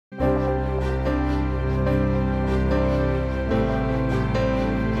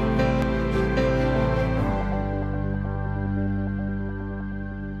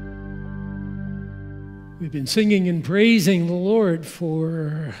We've been singing and praising the Lord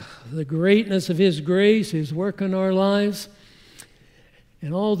for the greatness of His grace, His work in our lives,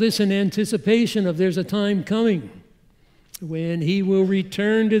 and all this in anticipation of there's a time coming when He will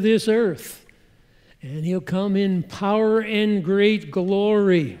return to this earth, and He'll come in power and great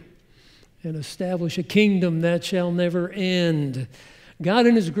glory and establish a kingdom that shall never end. God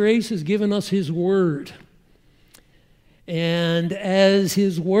in His grace has given us His Word, and as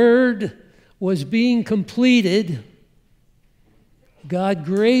His Word was being completed, God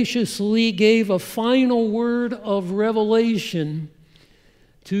graciously gave a final word of revelation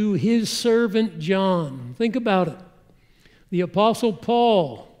to His servant John. Think about it. The Apostle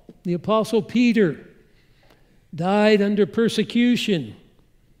Paul, the Apostle Peter, died under persecution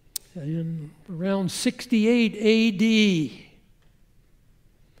in around 68 A.D.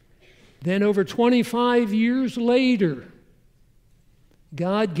 Then over 25 years later,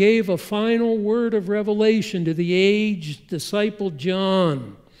 God gave a final word of revelation to the aged disciple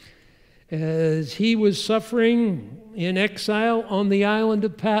John as he was suffering in exile on the island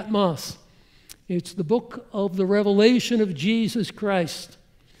of Patmos. It's the book of the revelation of Jesus Christ,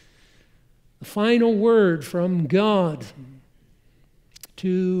 the final word from God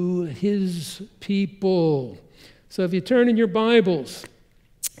to His people. So if you turn in your Bibles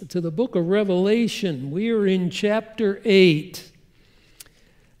to the book of Revelation, we are in chapter 8.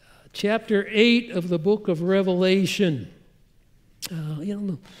 Chapter 8 of the book of Revelation.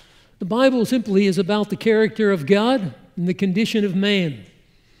 The Bible simply is about the character of God and the condition of man.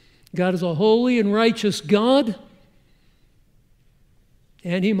 God is a holy and righteous God,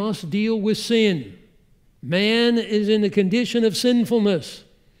 and He must deal with sin. Man is in the condition of sinfulness,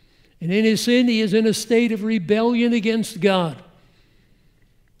 and in his sin he is in a state of rebellion against God.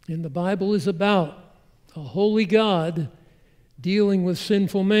 And the Bible is about a holy God dealing with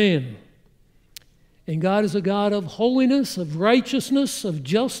sinful man. And God is a God of holiness, of righteousness, of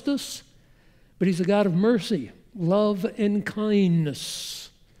justice, but He's a God of mercy, love, and kindness.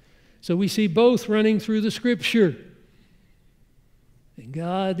 So we see both running through the Scripture. And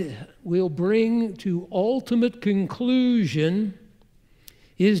God will bring to ultimate conclusion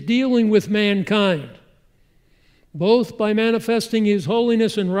His dealing with mankind, both by manifesting His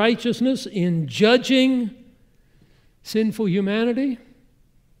holiness and righteousness in judging sinful humanity,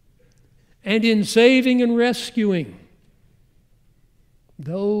 and in saving and rescuing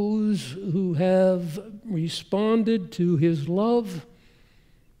those who have responded to His love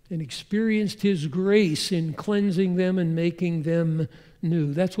and experienced His grace in cleansing them and making them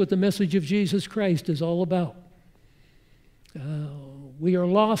new. That's what the message of Jesus Christ is all about. We are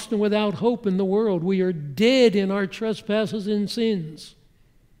lost and without hope in the world. We are dead in our trespasses and sins.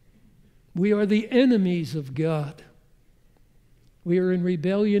 We are the enemies of God. We are in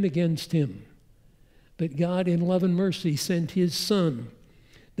rebellion against Him. But God, in love and mercy, sent His Son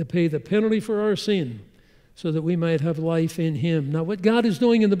to pay the penalty for our sin so that we might have life in Him. Now, what God is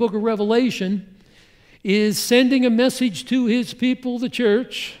doing in the book of Revelation is sending a message to His people, the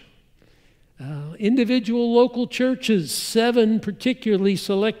church, individual local churches, 7 particularly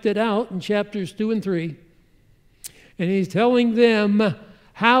selected out in chapters 2 and 3. And He's telling them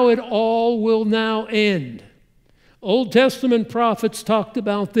how it all will now end. Old Testament prophets talked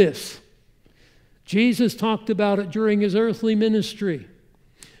about this. Jesus talked about it during His earthly ministry.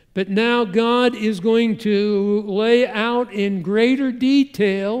 But now God is going to lay out in greater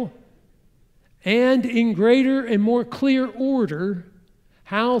detail and in greater and more clear order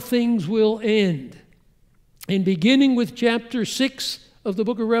how things will end. And beginning with chapter 6 of the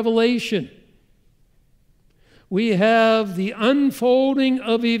book of Revelation, we have the unfolding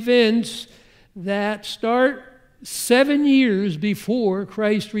of events that start 7 years before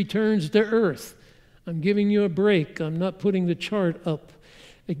Christ returns to earth. I'm giving you a break. I'm not putting the chart up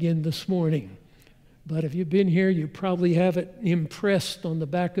again this morning. But if you've been here, you probably have it impressed on the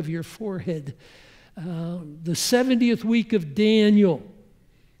back of your forehead. The 70th week of Daniel,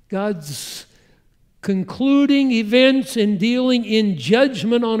 God's concluding events and dealing in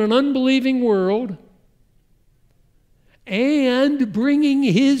judgment on an unbelieving world, and bringing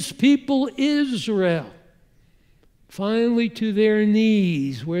His people Israel finally to their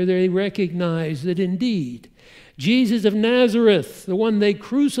knees, where they recognize that indeed Jesus of Nazareth, the one they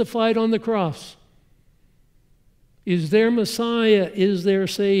crucified on the cross, is their Messiah, is their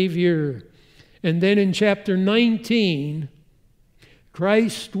Savior. And then in chapter 19,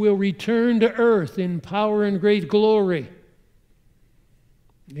 Christ will return to earth in power and great glory.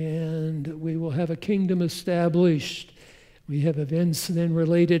 And we will have a kingdom established. We have events then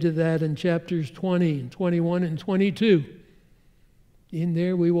related to that in chapters 20 and 21 and 22. In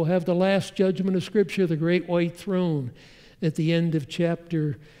there we will have the last judgment of Scripture, the great white throne, at the end of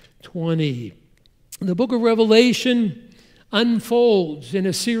chapter 20. The book of Revelation unfolds in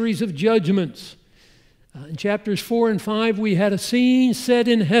a series of judgments. In chapters 4 and 5, we had a scene set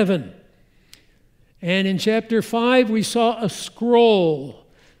in heaven. And in chapter 5, we saw a scroll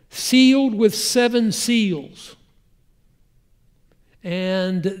sealed with 7 seals.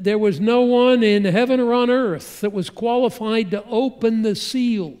 And there was no one in heaven or on earth that was qualified to open the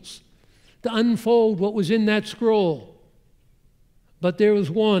seals, to unfold what was in that scroll. But there was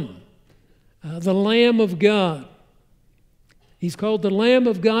one, the Lamb of God. He's called the Lamb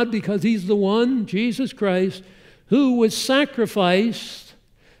of God because he's the one, Jesus Christ, who was sacrificed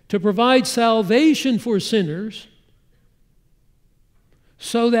to provide salvation for sinners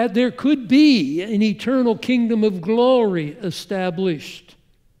so that there could be an eternal kingdom of glory established,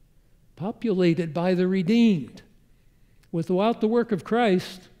 populated by the redeemed. Without the work of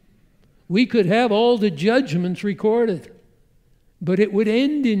Christ, we could have all the judgments recorded, but it would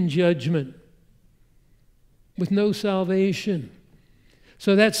end in judgment with no salvation.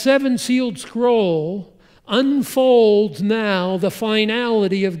 So that 7-sealed scroll unfolds now the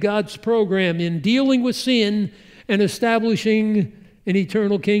finality of God's program in dealing with sin and establishing an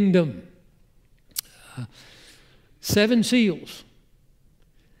eternal kingdom. 7 seals.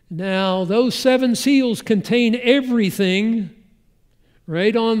 Now, those 7 seals contain everything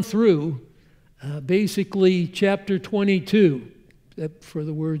right on through basically chapter 22, for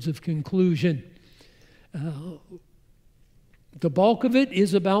the words of conclusion. The bulk of it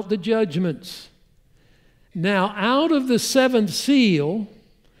is about the judgments. Now, out of the 7th seal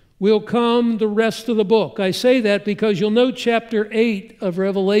will come the rest of the book. I say that because you'll note chapter 8 of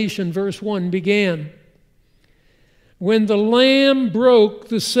Revelation, verse 1 began. When the Lamb broke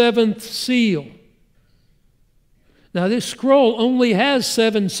the 7th seal. Now, this scroll only has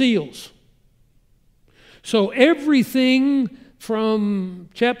 7 seals. So everything from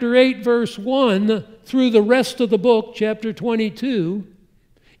chapter 8, verse 1 through the rest of the book, chapter 22,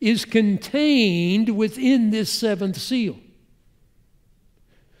 is contained within this 7th seal.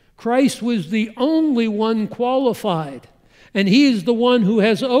 Christ was the only one qualified, and he is the one who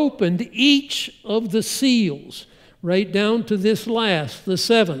has opened each of the seals, right down to this last, the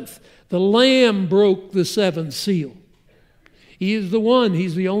 7th. The Lamb broke the 7th seal. He is the one,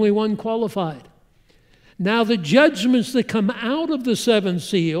 he's the only one qualified. Now the judgments that come out of the 7th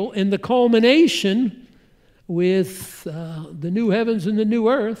seal and the culmination with the new heavens and the new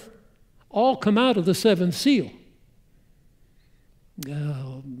earth all come out of the 7th seal.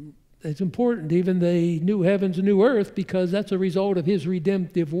 It's important, even the new heavens and new earth, because that's a result of his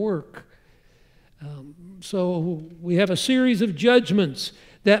redemptive work. So we have a series of judgments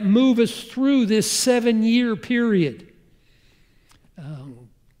that move us through this 7-year period.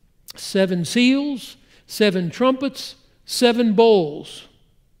 7 seals, 7 trumpets, 7 bowls.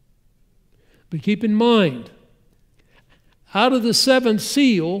 But keep in mind, out of the 7th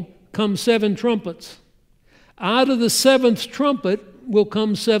seal come 7 trumpets. Out of the 7th trumpet will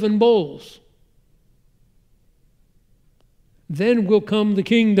come 7 bowls. Then will come the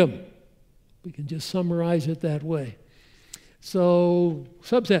kingdom. We can just summarize it that way. So,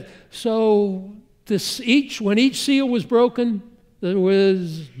 subset. So, when each seal was broken, there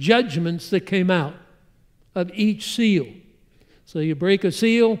was judgments that came out of each seal. So you break a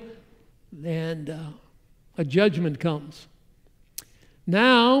seal, and a judgment comes.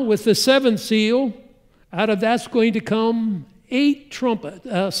 Now, with the 7th seal, out of that's going to come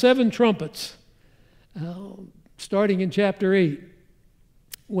 7 trumpets, starting in chapter 8.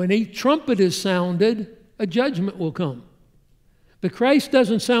 When each trumpet is sounded, a judgment will come. But Christ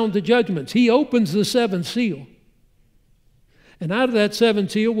doesn't sound the judgments. He opens the 7th seal. And out of that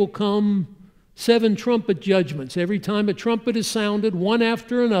 7th seal will come 7 trumpet judgments. Every time a trumpet is sounded, one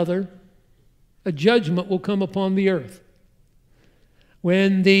after another, a judgment will come upon the earth.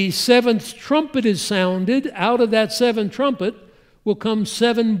 When the 7th trumpet is sounded, out of that 7th trumpet will come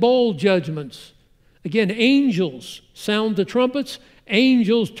 7 bowl judgments. Again, angels sound the trumpets,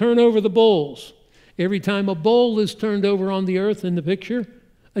 angels turn over the bowls. Every time a bowl is turned over on the earth in the picture,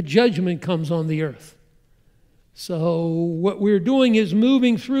 a judgment comes on the earth. So what we're doing is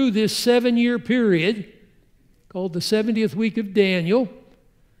moving through this 7-year period called the 70th week of Daniel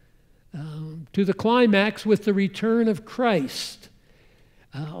to the climax with the return of Christ.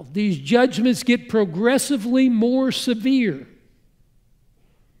 These judgments get progressively more severe.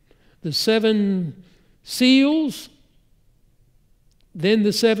 The 7 seals, then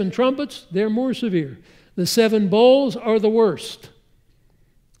the 7 trumpets, they're more severe. The 7 bowls are the worst.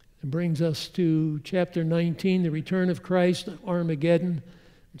 and brings us to chapter 19, the return of Christ, Armageddon,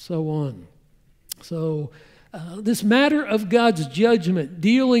 and so on. So this matter of God's judgment,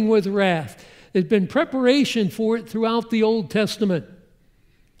 dealing with wrath, there's been preparation for it throughout the Old Testament.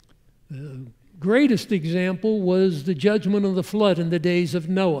 The greatest example was the judgment of the flood in the days of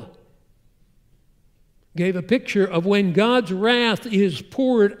Noah. Gave a picture of when God's wrath is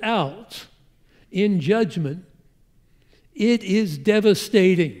poured out in judgment, it is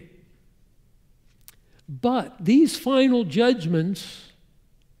devastating. But these final judgments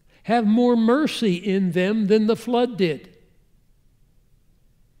have more mercy in them than the flood did.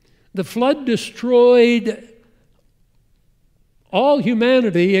 The flood destroyed all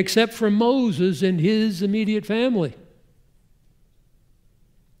humanity except for Moses and his immediate family.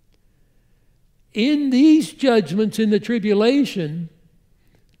 In these judgments in the tribulation,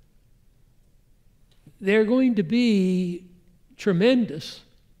 they're going to be tremendous,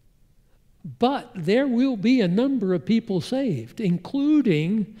 but there will be a number of people saved,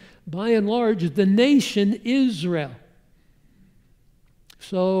 including, by and large, the nation Israel.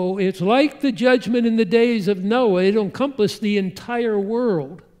 So it's like the judgment in the days of Noah. It'll encompass the entire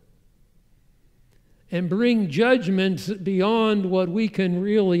world and bring judgments beyond what we can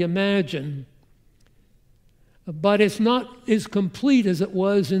really imagine. But it's not as complete as it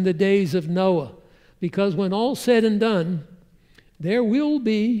was in the days of Noah, because when all's said and done, there will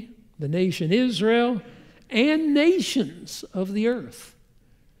be the nation Israel and nations of the earth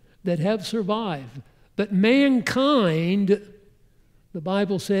that have survived. But mankind, the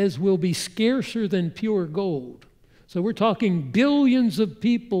Bible says, will be scarcer than pure gold. So we're talking billions of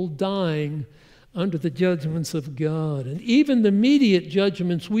people dying under the judgments of God. And even the immediate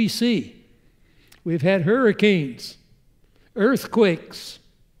judgments we see. We've had hurricanes, earthquakes.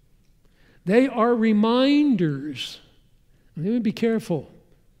 They are reminders. Let me be careful.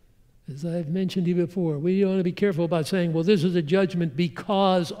 As I've mentioned to you before, we want to be careful about saying, well, this is a judgment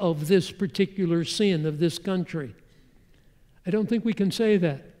because of this particular sin of this country. I don't think we can say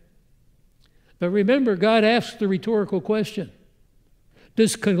that. But remember, God asked the rhetorical question.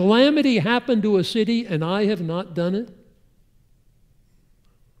 Does calamity happen to a city and I have not done it?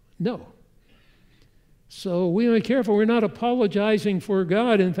 No. So we want to be careful. We're not apologizing for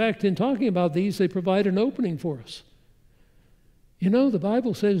God. In fact, in talking about these, they provide an opening for us. You know, the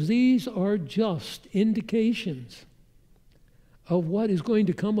Bible says these are just indications of what is going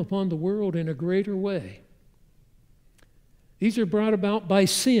to come upon the world in a greater way. These are brought about by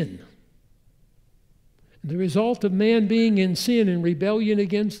sin. The result of man being in sin and rebellion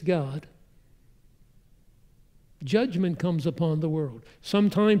against God, judgment comes upon the world,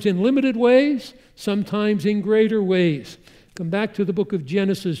 sometimes in limited ways, sometimes in greater ways. Come back to the book of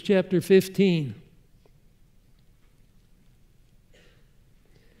Genesis, chapter 15.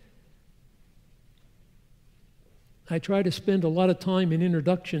 I try to spend a lot of time in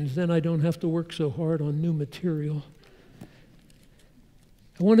introductions, then I don't have to work so hard on new material.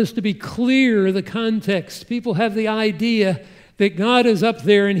 I want us to be clear of the context. People have the idea that God is up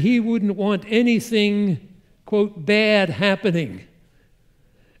there and He wouldn't want anything, quote, bad happening.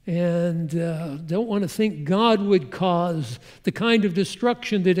 And don't want to think God would cause the kind of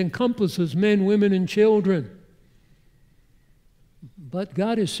destruction that encompasses men, women, and children. But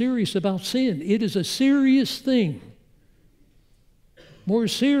God is serious about sin. It is a serious thing. More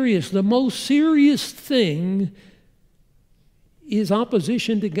serious, the most serious thing is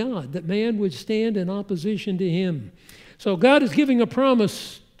opposition to God, that man would stand in opposition to Him. So God is giving a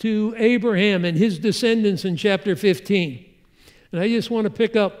promise to Abraham and his descendants in chapter 15. And I just want to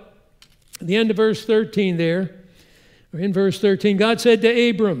pick up the end of verse 13 there, or in verse 13. God said to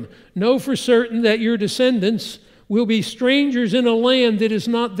Abram, "Know for certain that your descendants will be strangers in a land that is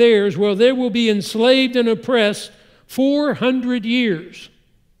not theirs, where they will be enslaved and oppressed 400 years.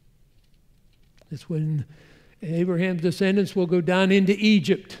 That's when Abraham's descendants will go down into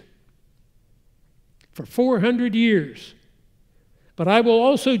Egypt for 400 years. But I will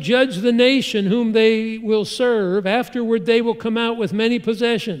also judge the nation whom they will serve. Afterward, they will come out with many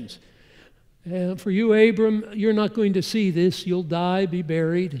possessions." For you, Abram, you're not going to see this. You'll die, be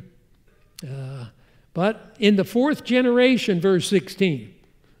buried. But in the fourth generation, verse 16,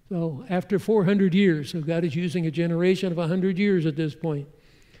 so after 400 years, so God is using a generation of 100 years at this point,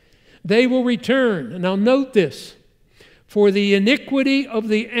 they will return. And now note this, for the iniquity of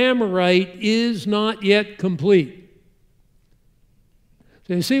the Amorite is not yet complete.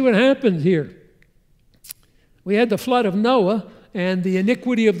 So you see what happens here. We had the flood of Noah, and the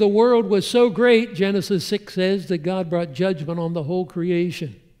iniquity of the world was so great, Genesis 6 says, that God brought judgment on the whole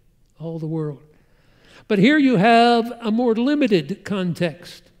creation, all the world. But here you have a more limited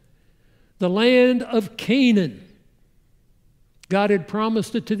context. the land of Canaan. God had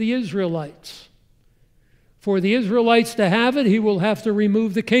promised it to the Israelites. For the Israelites to have it, he will have to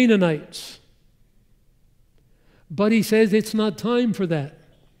remove the Canaanites. But he says it's not time for that.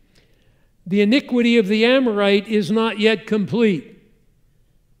 The iniquity of the Amorite is not yet complete.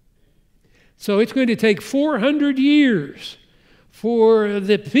 So it's going to take 400 years for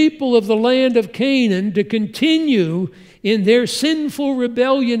the people of the land of Canaan to continue in their sinful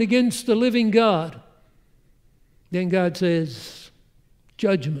rebellion against the living God. Then God says,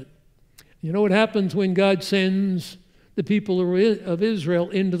 judgment. You know what happens when God sends the people of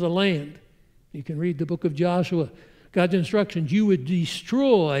Israel into the land? You can read the book of Joshua. God's instructions, you would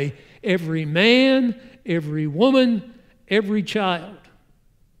destroy every man, every woman, every child.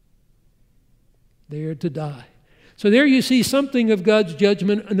 They are to die. So there you see something of God's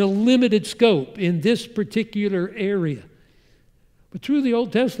judgment in a limited scope in this particular area. But through the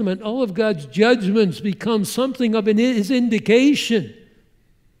Old Testament, all of God's judgments become something of his indication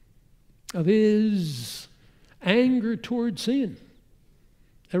of his anger toward sin.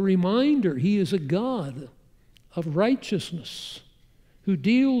 A reminder he is a God of righteousness who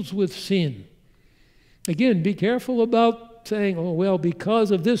deals with sin. Again, be careful about saying, oh, well,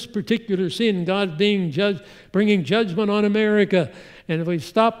 because of this particular sin, God's bringing judgment on America. And if we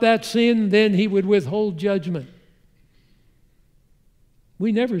stop that sin, then he would withhold judgment.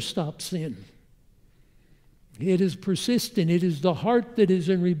 We never stop sin. It is persistent. It is the heart that is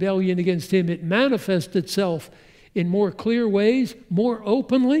in rebellion against him. It manifests itself in more clear ways, more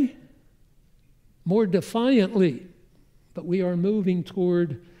openly, more defiantly. But we are moving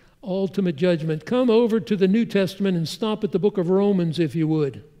toward ultimate judgment. Come over to the New Testament and stop at the book of Romans, if you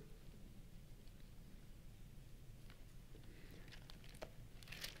would.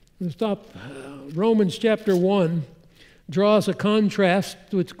 We'll stop. Romans chapter 1 draws a contrast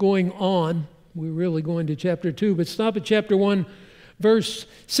to what's going on. We're really going to chapter 2, but stop at chapter 1, verse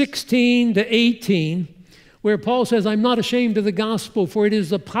 16 to 18, where Paul says, I'm not ashamed of the gospel, for it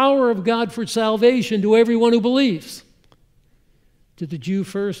is the power of God for salvation to everyone who believes, to the Jew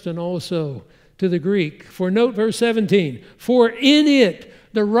first and also to the Greek. For note verse 17, for in it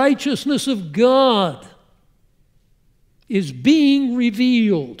the righteousness of God is being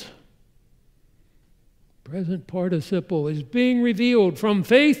revealed. Present participle is being revealed from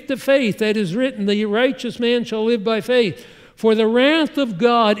faith to faith. That is written, the righteous man shall live by faith. For the wrath of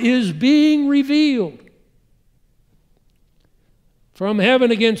God is being revealed from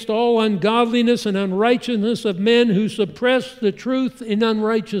heaven against all ungodliness and unrighteousness of men who suppress the truth in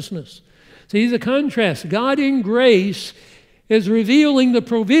unrighteousness. See the contrast. God in grace is revealing the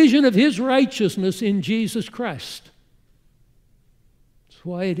provision of his righteousness in Jesus Christ. That's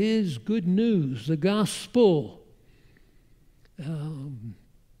why it is good news, the gospel.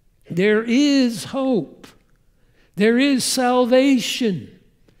 There is hope. There is salvation.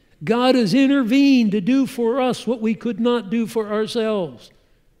 God has intervened to do for us what we could not do for ourselves.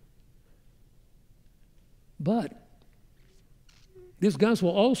 But this gospel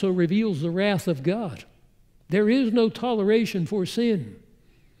also reveals the wrath of God. There is no toleration for sin.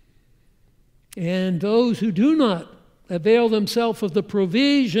 And those who do not avail themselves of the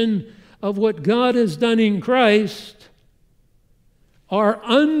provision of what God has done in Christ are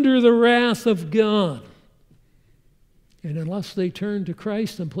under the wrath of God. And unless they turn to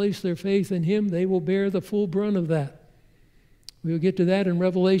Christ and place their faith in him, they will bear the full brunt of that. We'll get to that in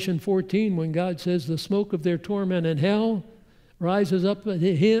Revelation 14 when God says the smoke of their torment in hell rises up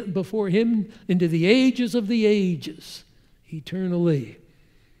before him into the ages of the ages, eternally.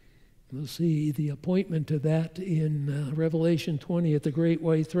 We'll see the appointment to that in Revelation 20 at the great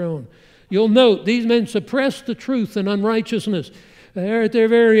white throne. You'll note these men suppress the truth and unrighteousness. They're at their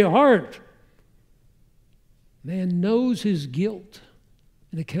very heart. Man knows his guilt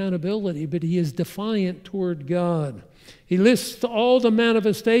and accountability, but he is defiant toward God. He lists all the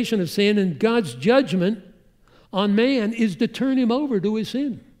manifestation of sin, and God's judgment on man is to turn him over to his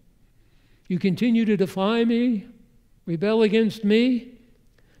sin. You continue to defy me, rebel against me.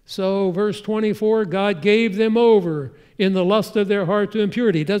 So, verse 24, God gave them over in the lust of their heart to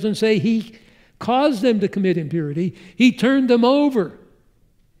impurity. It doesn't say he caused them to commit impurity. He turned them over,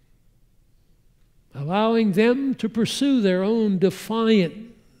 allowing them to pursue their own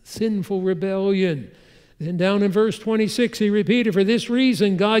defiant, sinful rebellion. Then down in verse 26, he repeated, for this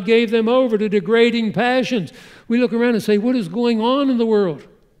reason God gave them over to degrading passions. We look around and say, what is going on in the world?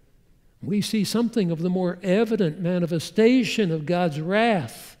 We see something of the more evident manifestation of God's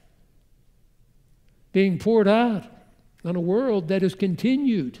wrath being poured out on a world that is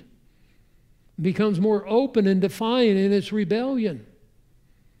continued, becomes more open and defiant in its rebellion.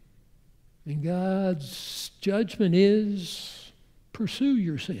 And God's judgment is pursue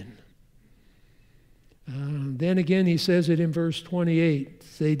your sin. Then again, he says it in verse 28.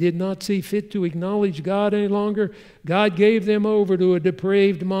 They did not see fit to acknowledge God any longer. God gave them over to a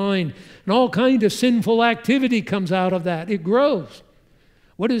depraved mind. And all kind of sinful activity comes out of that. It grows.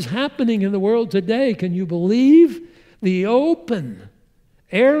 What is happening in the world today? Can you believe the open,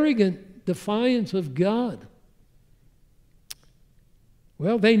 arrogant defiance of God?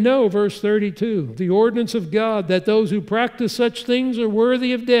 Well, they know, verse 32, the ordinance of God, that those who practice such things are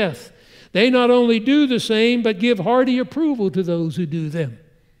worthy of death. They not only do the same, but give hearty approval to those who do them.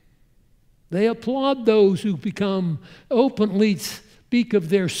 They applaud those who become openly speak of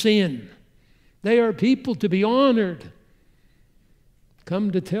their sin. They are people to be honored.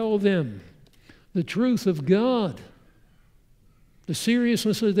 Come to tell them the truth of God, the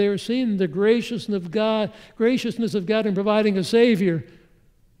seriousness of their sin, the graciousness of God in providing a Savior,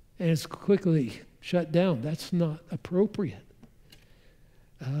 and it's quickly shut down. That's not appropriate.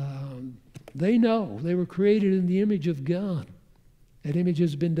 They know they were created in the image of God. That image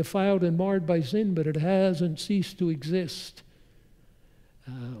has been defiled and marred by sin, but it hasn't ceased to exist.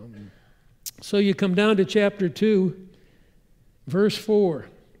 So you come down to chapter 2, verse 4.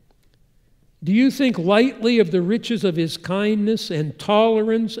 Do you think lightly of the riches of his kindness and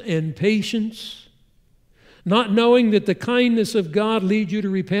tolerance and patience, not knowing that the kindness of God leads you to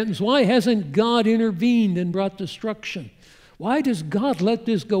repentance? Why hasn't God intervened and brought destruction? Why does God let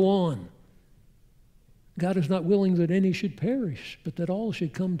this go on? God is not willing that any should perish, but that all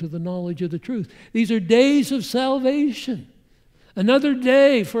should come to the knowledge of the truth. These are days of salvation. Another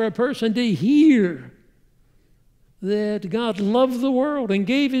day for a person to hear that God loved the world and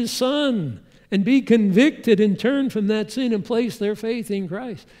gave his Son, and be convicted and turn from that sin and place their faith in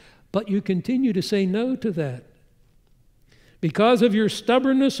Christ. But you continue to say no to that. Because of your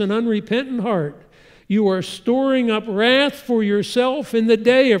stubbornness and unrepentant heart, you are storing up wrath for yourself in the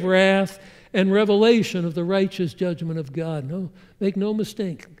day of wrath and revelation of the righteous judgment of God. No, make no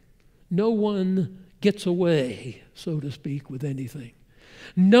mistake. No one gets away, so to speak, with anything.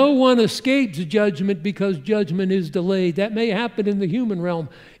 No one escapes judgment because judgment is delayed. That may happen in the human realm.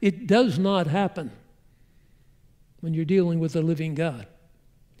 It does not happen when you're dealing with a living God.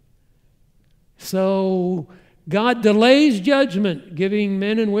 So God delays judgment, giving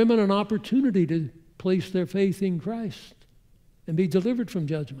men and women an opportunity to place their faith in Christ and be delivered from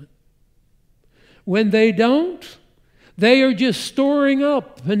judgment. When they don't, they are just storing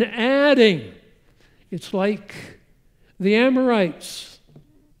up and adding. It's like the Amorites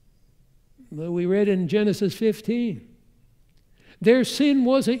that we read in Genesis 15. Their sin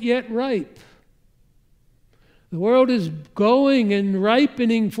wasn't yet ripe. The world is going and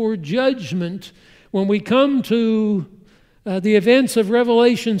ripening for judgment. When we come to the events of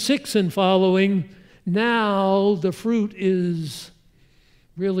Revelation 6 and following, now the fruit is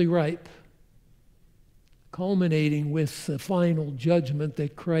really ripe, culminating with the final judgment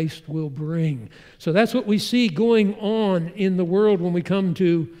that Christ will bring. So that's what we see going on in the world when we come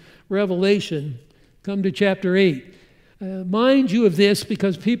to Revelation. Come to chapter 8. Mind you of this,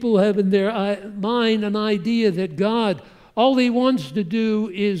 because people have in their mind an idea that God, all he wants to do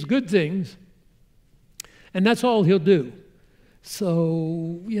is good things, and that's all he'll do.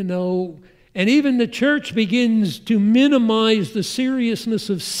 So, and even the church begins to minimize the seriousness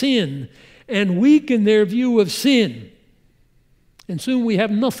of sin and weaken their view of sin. And soon we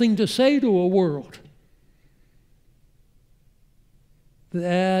have nothing to say to a world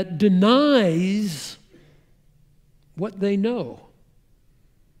that denies what they know.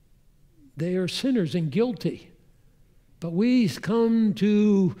 They are sinners and guilty. But we come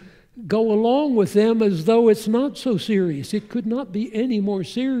to go along with them as though it's not so serious. It could not be any more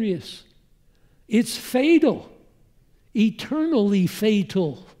serious. It's fatal, eternally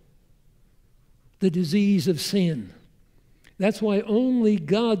fatal, the disease of sin. That's why only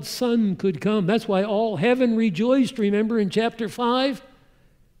God's Son could come. That's why all heaven rejoiced, remember in chapter 5?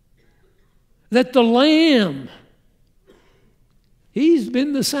 That the Lamb, he's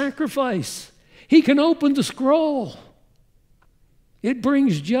been the sacrifice. He can open the scroll. It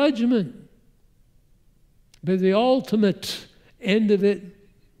brings judgment. But the ultimate end of it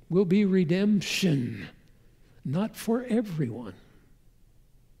will be redemption. Not for everyone.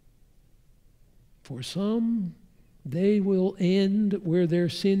 For some, they will end where their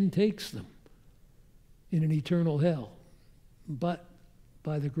sin takes them, in an eternal hell. But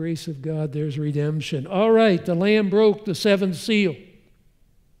by the grace of God, there's redemption. All right, the Lamb broke the seventh seal.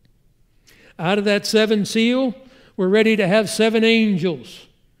 Out of that seventh seal, we're ready to have 7 angels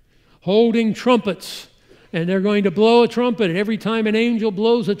holding trumpets. And they're going to blow a trumpet. And every time an angel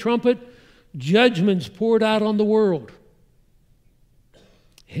blows a trumpet, judgments poured out on the world.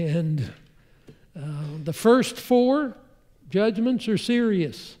 And the first 4 judgments are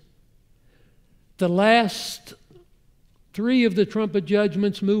serious. The last 3 of the trumpet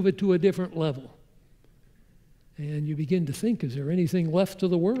judgments move it to a different level. And you begin to think, is there anything left to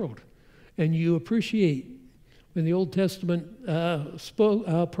the world? And you appreciate when the Old Testament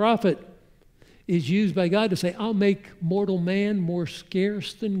prophet is used by God to say, I'll make mortal man more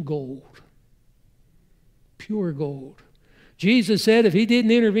scarce than gold, pure gold. Jesus said if he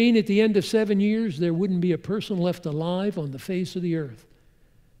didn't intervene at the end of 7 years, there wouldn't be a person left alive on the face of the earth.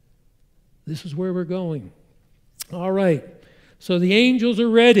 This is where we're going. All right, so the angels are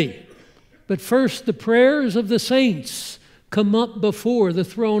ready. But first, the prayers of the saints come up before the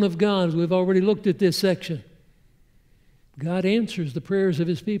throne of God. We've already looked at this section. God answers the prayers of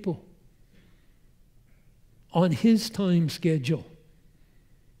his people on his time schedule.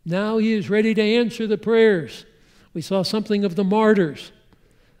 Now he is ready to answer the prayers. We saw something of the martyrs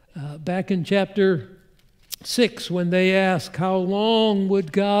back in chapter 6 when they asked, how long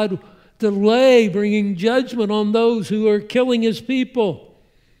would God delay bringing judgment on those who are killing his people?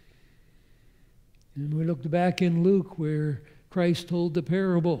 And we looked back in Luke where Christ told the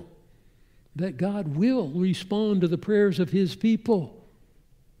parable that God will respond to the prayers of his people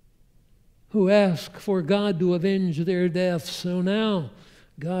who ask for God to avenge their deaths. So now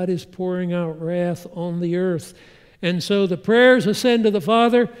God is pouring out wrath on the earth. And so the prayers ascend to the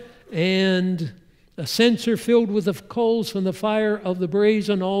Father, and a censer filled with the coals from the fire of the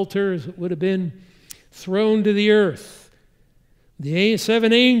brazen altar, as it would have been, thrown to the earth. The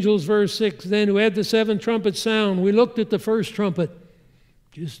 7 angels, verse 6, then, who had the 7 trumpets sound. We looked at the first trumpet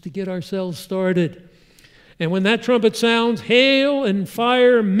just to get ourselves started. And when that trumpet sounds, hail and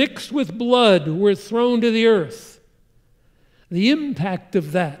fire mixed with blood were thrown to the earth. The impact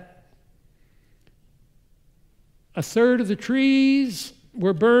of that. 1/3 of the trees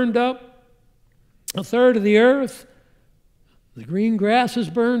were burned up. 1/3 of the earth. The green grass is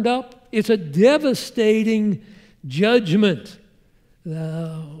burned up. It's a devastating judgment.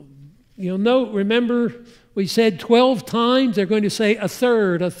 You'll note, remember, we said 12 times they're going to say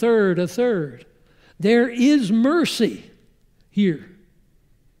 1/3, 1/3, 1/3. There is mercy here.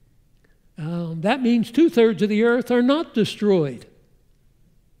 That means 2/3 of the earth are not destroyed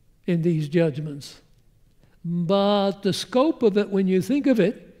in these judgments. But the scope of it, when you think of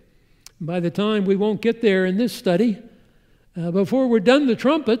it, by the time we won't get there in this study, before we're done the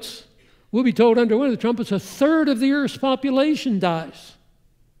trumpets, we'll be told under one of the trumpets 1/3 of the earth's population dies.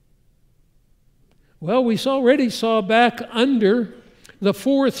 Well, we already saw back under the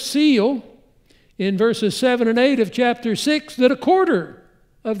 4th seal in verses 7 and 8 of chapter 6 that 1/4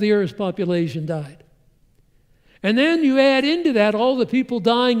 of the earth's population died. And then you add into that all the people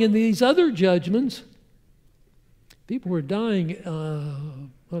dying in these other judgments. People were dying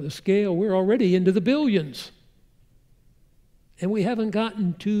on a scale, we're already into the billions. And we haven't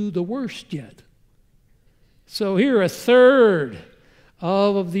gotten to the worst yet. So here 1/3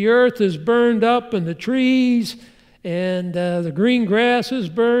 of the earth is burned up, and the trees and the green grass is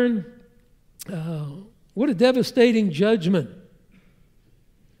burned. What a devastating judgment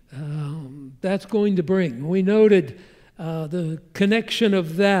that's going to bring. We noted the connection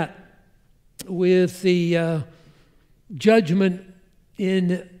of that with the judgment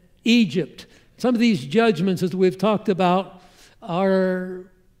in Egypt. Some of these judgments, as we've talked about, are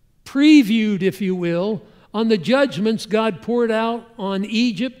previewed, if you will, on the judgments God poured out on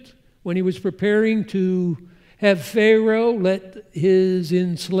Egypt when he was preparing to have Pharaoh let his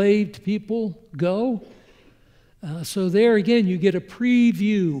enslaved people go. So there again, you get a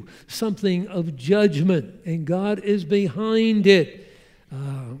preview, something of judgment, and God is behind it.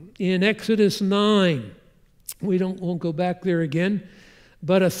 In Exodus 9, we won't go back there again,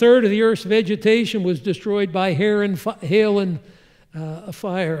 but 1/3 of the earth's vegetation was destroyed by hail and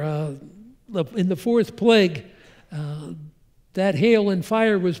fire. In the 4th plague, that hail and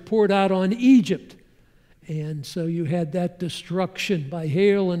fire was poured out on Egypt. And so you had that destruction by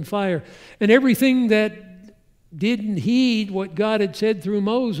hail and fire. And everything that didn't heed what God had said through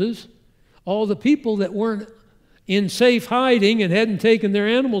Moses, all the people that weren't in safe hiding and hadn't taken their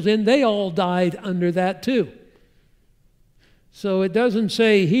animals in, they all died under that too. So it doesn't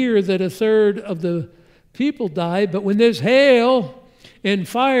say here that 1/3 of the people died, but when this hail and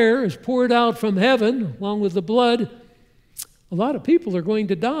fire is poured out from heaven, along with the blood, a lot of people are going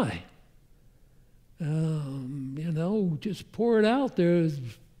to die. Just pour it out there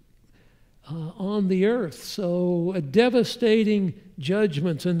on the earth. So a devastating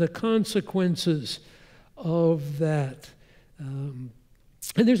judgments and the consequences of that.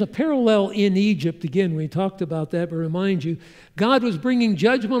 And there's a parallel in Egypt. Again, we talked about that, but remind you, God was bringing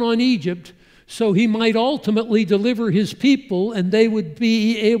judgment on Egypt so he might ultimately deliver his people and they would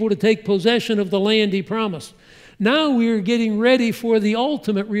be able to take possession of the land he promised. Now we're getting ready for the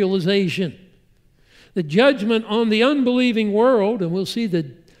ultimate realization. The judgment on the unbelieving world, and we'll see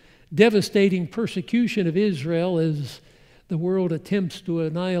the devastating persecution of Israel as the world attempts to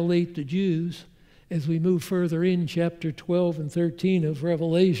annihilate the Jews as we move further in chapter 12 and 13 of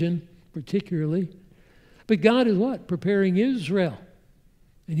Revelation particularly. But God is what? Preparing Israel.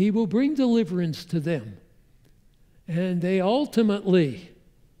 And he will bring deliverance to them. And they ultimately,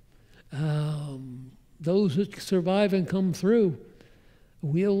 those that survive and come through,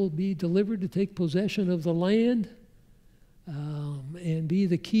 will be delivered to take possession of the land and be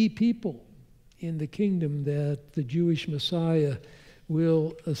the key people in the kingdom that the Jewish Messiah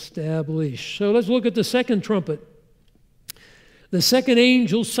will establish. So let's look at the second trumpet. The second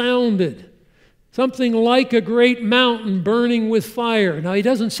angel sounded, something like a great mountain burning with fire. Now, he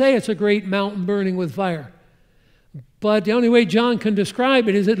doesn't say it's a great mountain burning with fire, but the only way John can describe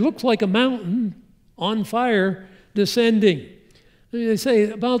it is it looks like a mountain on fire descending. They say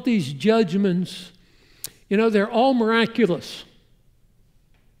about these judgments, they're all miraculous.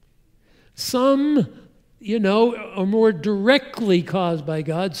 Some, are more directly caused by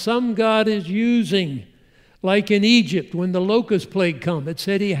God. Some God is using, like in Egypt when the locust plague come. It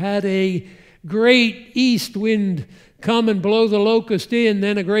said he had a great east wind come and blow the locust in,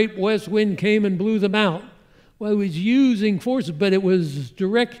 then a great west wind came and blew them out. Well, he was using forces, but it was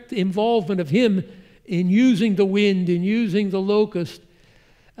direct involvement of him in using the wind, in using the locust.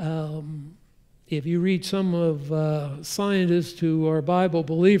 If you read some of scientists who are Bible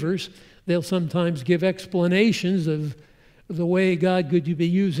believers, they'll sometimes give explanations of the way God could be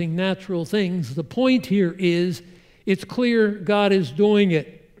using natural things. The point here is it's clear God is doing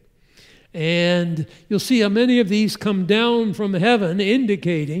it. And you'll see how many of these come down from heaven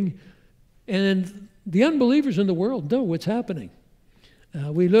indicating, and the unbelievers in the world know what's happening.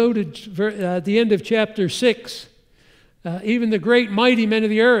 We noted at the end of chapter 6, even the great mighty men of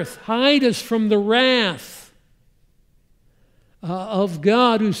the earth, hide us from the wrath of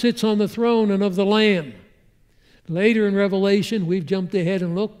God who sits on the throne and of the Lamb. Later in Revelation, we've jumped ahead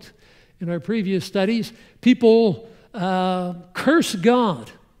and looked in our previous studies, people curse God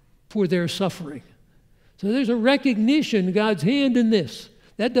for their suffering. So there's a recognition of God's hand in this.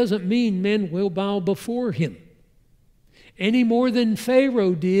 That doesn't mean men will bow before him any more than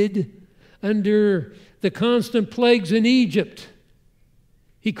Pharaoh did under the constant plagues in Egypt.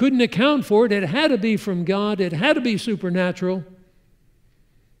 He couldn't account for it. It had to be from God. It had to be supernatural.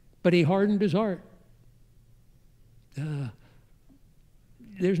 But he hardened his heart.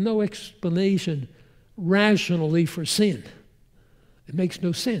 There's no explanation rationally for sin. It makes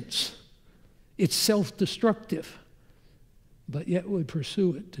no sense. It's self-destructive. But yet we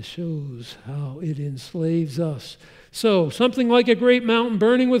pursue it to shows how it enslaves us. So, something like a great mountain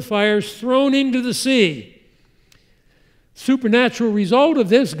burning with fire is thrown into the sea. Supernatural result of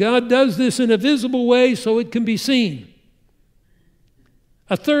this, God does this in a visible way so it can be seen.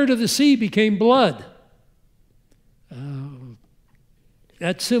 A third of the sea became blood.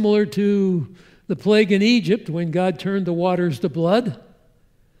 That's similar to the plague in Egypt when God turned the waters to blood.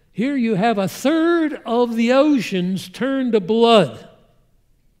 Here you have a third of the oceans turned to blood.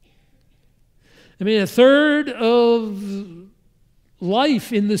 I mean, a third of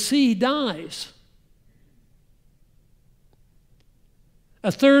life in the sea dies.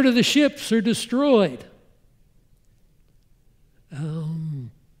 A third of the ships are destroyed.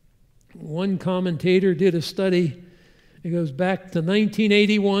 One commentator did a study. It goes back to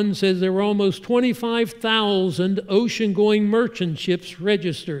 1981, says there were almost 25,000 ocean-going merchant ships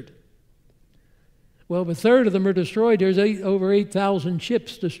registered. Well, if a third of them are destroyed, there's over 8,000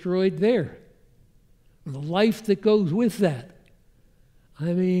 ships destroyed there. And the life that goes with that.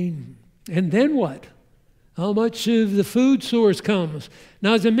 I mean, and then what? How much of the food source comes?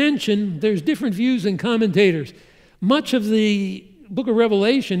 Now, as I mentioned, there's different views and commentators. Much of the book of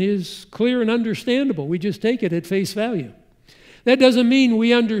Revelation is clear and understandable. We just take it at face value. That doesn't mean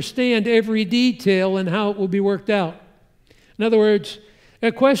we understand every detail and how it will be worked out. In other words,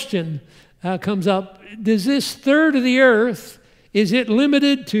 a question comes up. Does this third of the earth, is it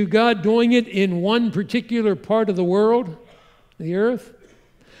limited to God doing it in one particular part of the world, the earth?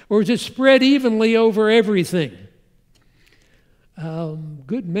 Or is it spread evenly over everything?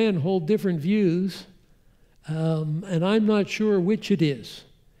 Good men hold different views. And I'm not sure which it is.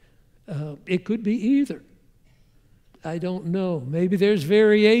 It could be either. I don't know. Maybe there's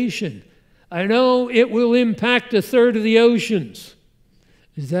variation. I know it will impact a third of the oceans.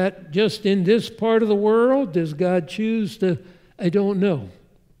 Is that just in this part of the world? Does God choose to? I don't know.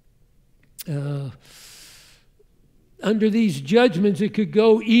 Under these judgments, it could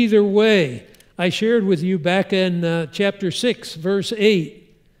go either way. I shared with you back in chapter 6, verse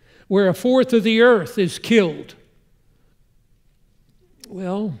 8, where a fourth of the earth is killed.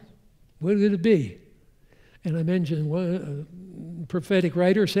 Well, what would it be? And I mentioned one prophetic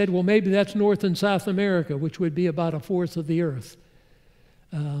writer said, well, maybe that's North and South America, which would be about a fourth of the earth.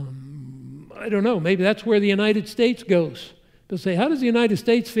 I don't know. Maybe that's where the United States goes. They'll say, how does the United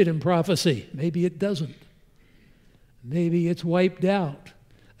States fit in prophecy? Maybe it doesn't. Maybe it's wiped out.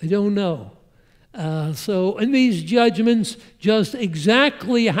 I don't know. So in these judgments, just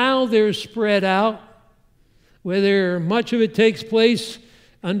exactly how they're spread out, whether much of it takes place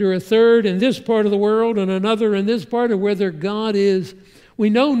under a third in this part of the world and another in this part, or whether God is, we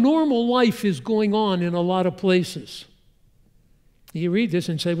know normal life is going on in a lot of places. You read this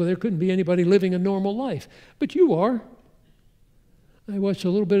and say, well, there couldn't be anybody living a normal life. But you are. I watched a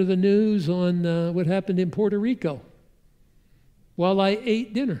little bit of the news on what happened in Puerto Rico while I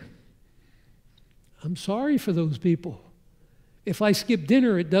ate dinner. I'm sorry for those people. If I skip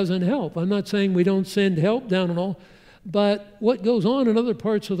dinner, it doesn't help. I'm not saying we don't send help down and all, but what goes on in other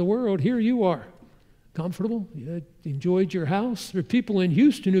parts of the world, here you are, comfortable, you enjoyed your house. There are people in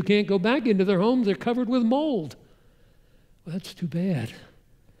Houston who can't go back into their homes. They're covered with mold. Well, that's too bad,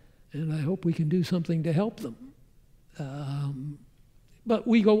 and I hope we can do something to help them. But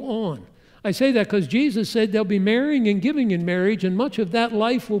we go on. I say that because Jesus said they'll be marrying and giving in marriage, and much of that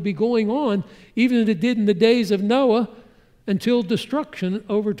life will be going on, even as it did in the days of Noah, until destruction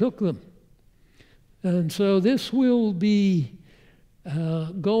overtook them. And so this will be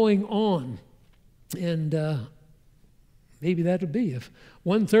going on. And maybe that'll be if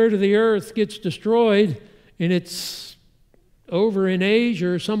 1/3 of the earth gets destroyed and it's over in Asia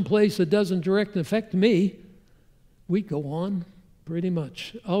or someplace that doesn't directly affect me, we go on pretty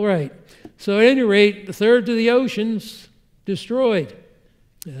much. All right. So at any rate, 1/3 of the oceans destroyed.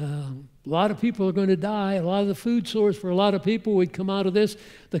 A lot of people are going to die. A lot of the food source for a lot of people would come out of this.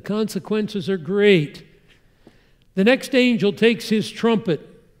 The consequences are great. The next angel takes his trumpet.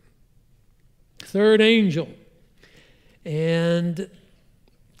 Third angel. And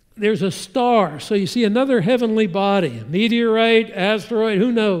there's a star. So you see another heavenly body. A meteorite, asteroid,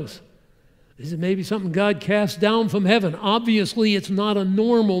 who knows? Is it maybe something God cast down from heaven? Obviously, it's not a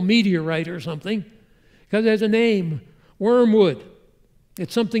normal meteorite or something, because it has a name, wormwood.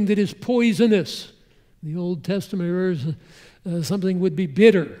 It's something that is poisonous. In the Old Testament, something would be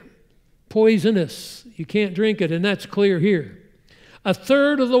bitter, poisonous. You can't drink it, and that's clear here.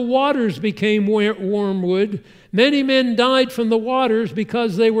 1/3 of the waters became wormwood. Many men died from the waters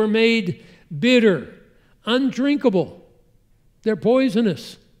because they were made bitter, undrinkable. They're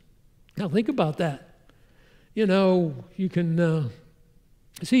poisonous. Now think about that. You know, you can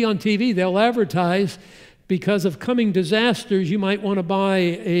see on TV, they'll advertise because of coming disasters, you might want to buy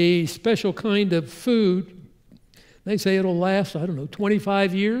a special kind of food. They say it'll last,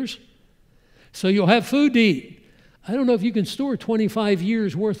 25 years. So you'll have food to eat. I don't know if you can store 25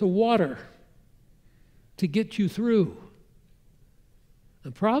 years worth of water to get you through.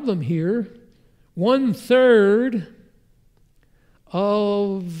 The problem here, 1/3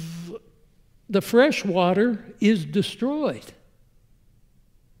 of the fresh water is destroyed.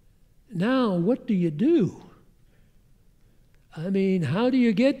 Now, what do you do? I mean, how do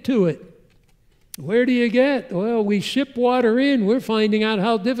you get to it? Where do you get? Well, we ship water in. We're finding out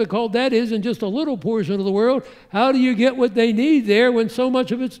how difficult that is in just a little portion of the world. How do you get what they need there when so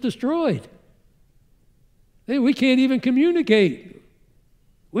much of it's destroyed? Hey, we can't even communicate.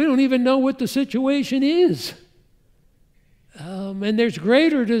 We don't even know what the situation is. And there's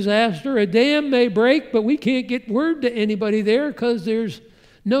greater disaster. A dam may break, but we can't get word to anybody there because there's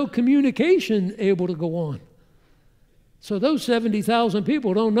no communication able to go on. So those 70,000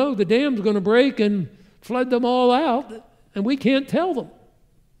 people don't know the dam's going to break and flood them all out, and we can't tell them.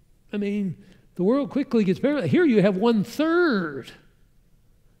 I mean, the world quickly gets paralyzed. Here you have 1/3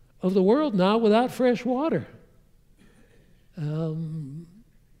 of the world now without fresh water. And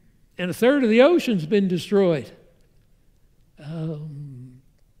 1/3 of the ocean's been destroyed.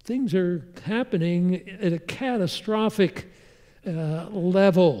 Things are happening at a catastrophic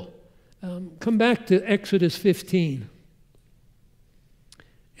level. Come back to Exodus 15.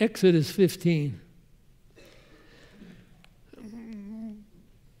 Exodus 15.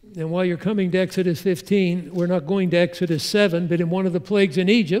 And while you're coming to Exodus 15, we're not going to Exodus 7, but in one of the plagues in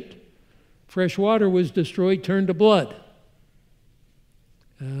Egypt, fresh water was destroyed, turned to blood.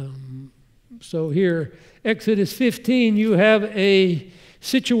 So here, Exodus 15, you have a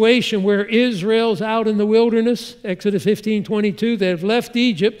situation where Israel's out in the wilderness, Exodus 15:22. They have left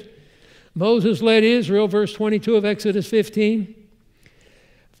Egypt. Moses led Israel, verse 22 of Exodus 15.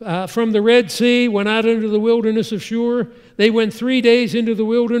 From the Red Sea, went out into the wilderness of Shur. They went 3 days into the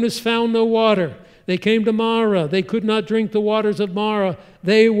wilderness, found no water. They came to Marah. They could not drink the waters of Marah.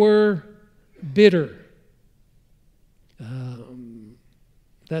 They were bitter.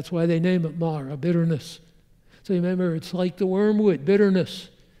 That's why they name it Marah, bitterness. So remember, it's like the wormwood, bitterness.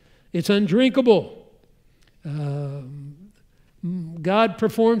 It's undrinkable. God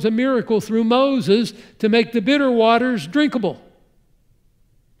performs a miracle through Moses to make the bitter waters drinkable.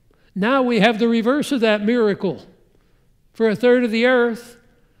 Now we have the reverse of that miracle. For a third of the earth,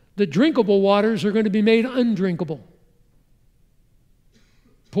 the drinkable waters are going to be made undrinkable.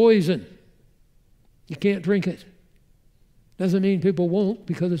 Poison. You can't drink it. Doesn't mean people won't,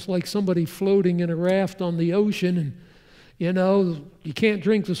 because it's like somebody floating in a raft on the ocean and, you can't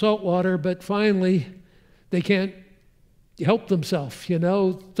drink the salt water, but finally they can't help themselves,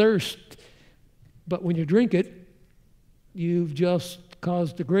 thirst. But when you drink it, you've just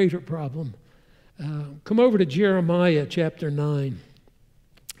caused a greater problem. Come over to Jeremiah chapter 9.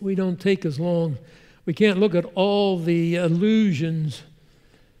 We don't take as long. We can't look at all the allusions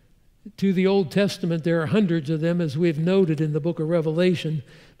to the Old Testament. There are hundreds of them, as we've noted in the book of Revelation.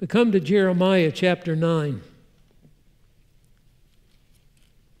 But come to Jeremiah chapter 9.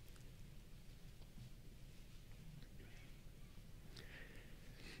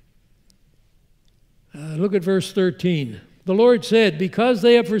 Look at verse 13. The Lord said, because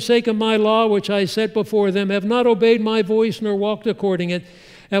they have forsaken my law, which I set before them, have not obeyed my voice, nor walked according it,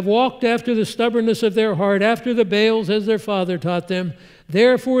 have walked after the stubbornness of their heart, after the Baals, as their father taught them.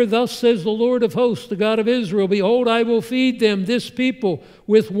 Therefore, thus says the Lord of hosts, the God of Israel, behold, I will feed them, this people,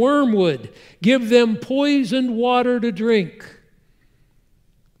 with wormwood, give them poisoned water to drink.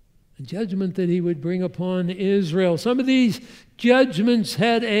 The judgment that he would bring upon Israel. Some of these judgments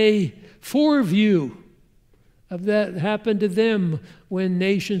had a foreview of that happened to them when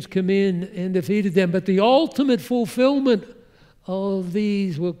nations come in and defeated them. But the ultimate fulfillment of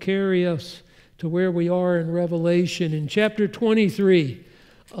these will carry us to where we are in Revelation. In chapter 23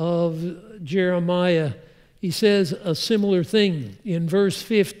 of Jeremiah, he says a similar thing in verse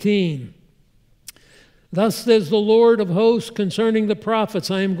 15. Thus says the Lord of hosts concerning the prophets,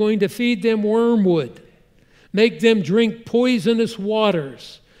 I am going to feed them wormwood, make them drink poisonous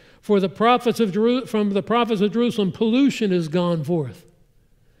waters. For the prophets from the prophets of Jerusalem, pollution has gone forth.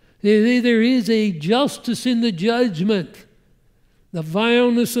 There is a justice in the judgment. The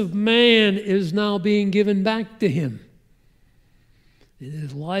vileness of man is now being given back to him. In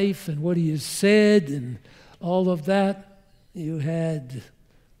his life and what he has said and all of that. You had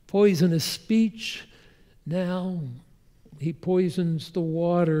poisonous speech. Now he poisons the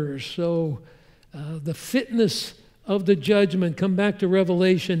water. So the fitness of the judgment. Come back to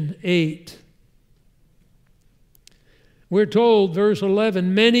Revelation 8. We're told, verse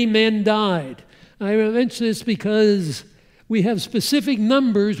 11, many men died. I mention this because we have specific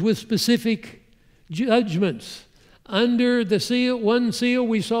numbers with specific judgments. Under the seal, one seal,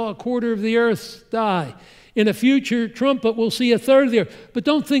 we saw a quarter of the earth die. In a future trumpet, we'll see a third of the earth. But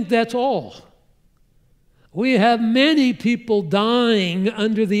don't think that's all. We have many people dying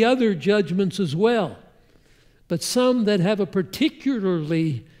under the other judgments as well. But some that have a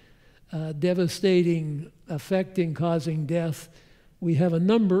particularly devastating effect in causing death, we have a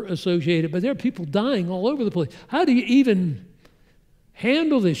number associated. But there are people dying all over the place. How do you even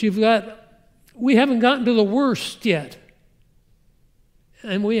handle this? We haven't gotten to the worst yet.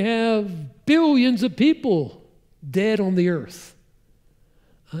 And we have billions of people dead on the earth.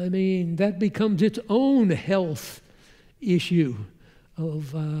 I mean, that becomes its own health issue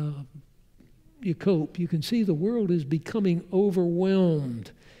of you cope. You can see the world is becoming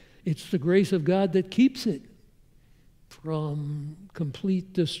overwhelmed. It's the grace of God that keeps it from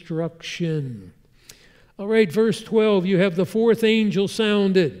complete destruction. All right, verse 12, you have the fourth angel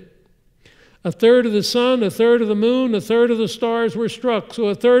sounded. A third of the sun, a third of the moon, a third of the stars were struck, so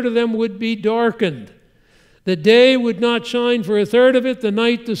a third of them would be darkened. The day would not shine for a third of it, the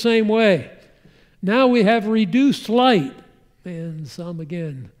night the same way. Now we have reduced light. And some,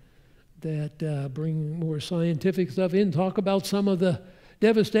 again, that bring more scientific stuff in, talk about some of the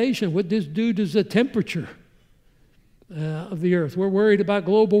devastation. What this do to the temperature of the earth. We're worried about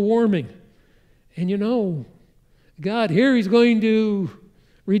global warming. And God here, he's going to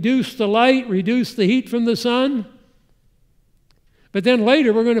reduce the light, reduce the heat from the sun. But then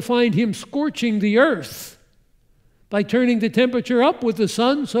later we're going to find him scorching the earth by turning the temperature up with the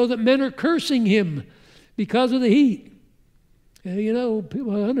sun so that men are cursing him because of the heat. You know,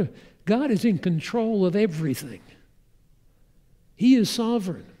 people God is in control of everything. He is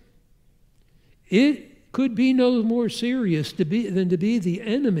sovereign. It could be no more serious than to be the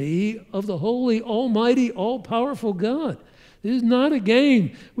enemy of the holy, almighty, all-powerful God. This is not a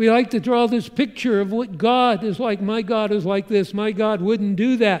game. We like to draw this picture of what God is like. My God is like this. My God wouldn't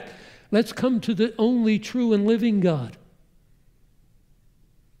do that. Let's come to the only true and living God.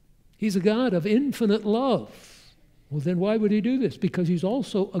 He's a God of infinite love. Well, then why would he do this? Because he's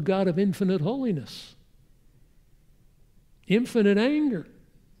also a God of infinite holiness, infinite anger.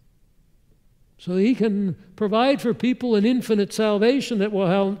 So he can provide for people an infinite salvation that will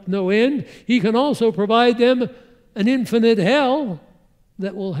have no end. He can also provide them an infinite hell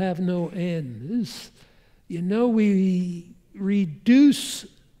that will have no end. We reduce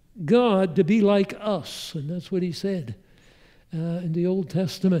God to be like us, and that's what he said in the Old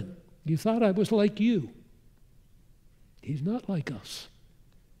Testament. You thought I was like you. He's not like us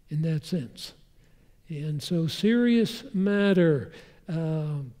in that sense. And so, serious matter.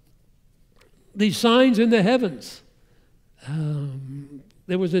 These signs in the heavens.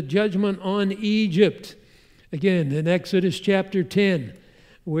 There was a judgment on Egypt. Again, in Exodus chapter 10,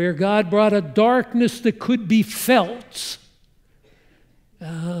 where God brought a darkness that could be felt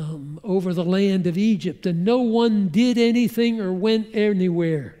over the land of Egypt, and no one did anything or went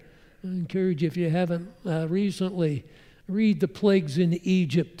anywhere. I encourage you, if you haven't recently, read the plagues in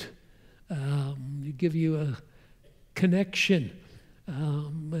Egypt. It give you a connection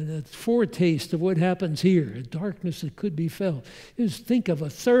and a foretaste of what happens here, a darkness that could be felt. Just think of a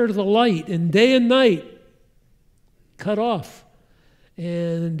third of the light in day and night cut off,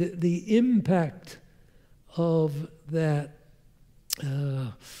 and the impact of that.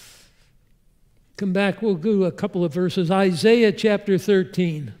 Come back, we'll go a couple of verses. Isaiah chapter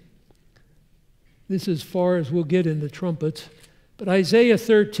 13. This is as far as we'll get in the trumpets. But Isaiah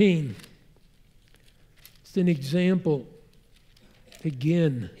 13, it's an example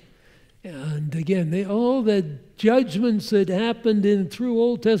again. And again, all the judgments that happened through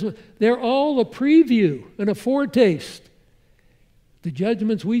Old Testament, they're all a preview and a foretaste. The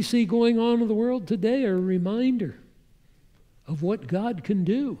judgments we see going on in the world today are a reminder of what God can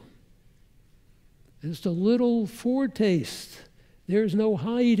do. Just a little foretaste. There's no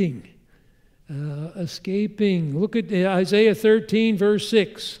hiding, escaping. Look at Isaiah 13, verse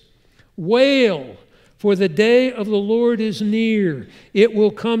 6. Wail, for the day of the Lord is near. It will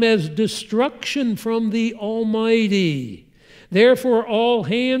come as destruction from the Almighty. Therefore all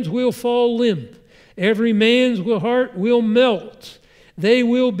hands will fall limp. Every man's heart will melt. They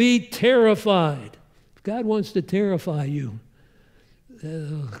will be terrified. God wants to terrify you.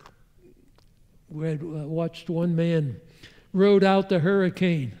 We watched one man rode out the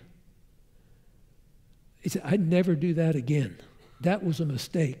hurricane. He said, I'd never do that again. That was a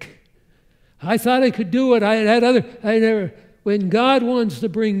mistake. I thought I could do it. When God wants to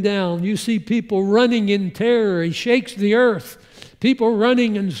bring down, you see people running in terror. He shakes the earth. People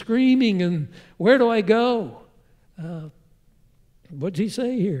running and screaming, and where do I go? What's he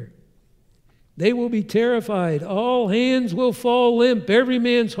say here? They will be terrified. All hands will fall limp. Every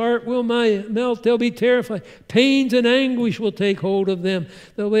man's heart will melt. They'll be terrified. Pains and anguish will take hold of them.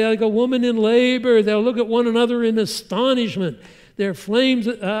 They'll be like a woman in labor. They'll look at one another in astonishment. Their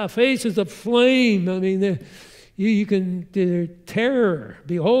faces of flame. I mean, they're terror.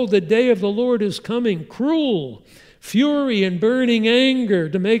 Behold, the day of the Lord is coming. Cruel, fury, and burning anger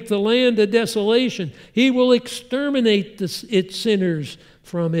to make the land a desolation. He will exterminate its sinners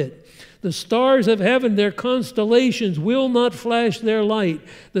from it. The stars of heaven, their constellations, will not flash their light.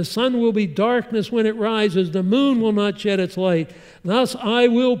 The sun will be darkness when it rises. The moon will not shed its light. Thus I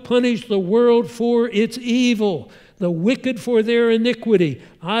will punish the world for its evil, the wicked for their iniquity.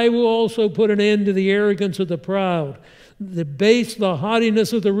 I will also put an end to the arrogance of the proud, the base, the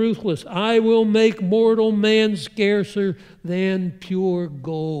haughtiness of the ruthless. I will make mortal man scarcer than pure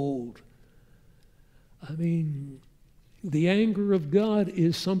gold. I mean, the anger of God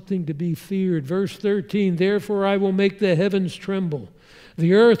is something to be feared. Verse 13, therefore I will make the heavens tremble.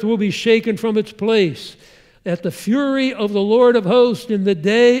 The earth will be shaken from its place at the fury of the Lord of hosts in the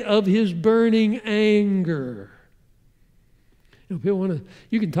day of his burning anger.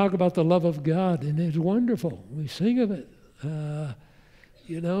 You can talk about the love of God, and it's wonderful. We sing of it.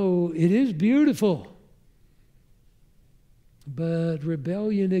 It is beautiful. But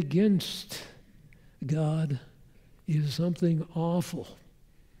rebellion against God is something awful.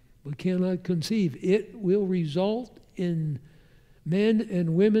 We cannot conceive. It will result in men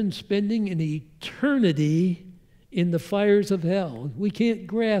and women spending an eternity in the fires of hell. We can't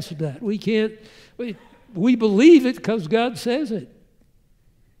grasp that. we believe it because God says it.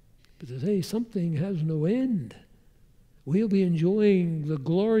 But to say something has no end. We'll be enjoying the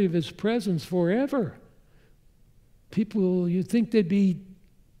glory of His presence forever. People, you'd think they'd be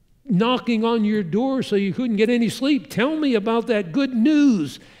knocking on your door so you couldn't get any sleep. Tell me about that good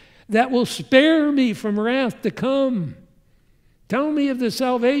news that will spare me from wrath to come. Tell me of the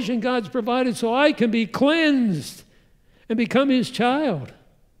salvation God's provided so I can be cleansed and become His child.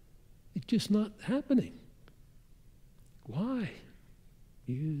 It's just not happening. Why?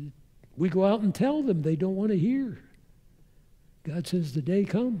 We go out and tell them, they don't want to hear. God says, the day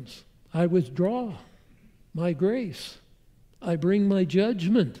comes. I withdraw my grace. I bring my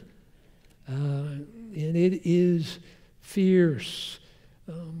judgment. And it is fierce.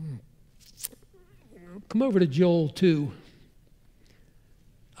 Come over to Joel 2.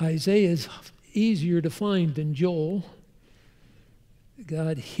 Isaiah is easier to find than Joel.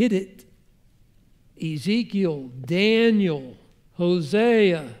 God hid it. Ezekiel, Daniel,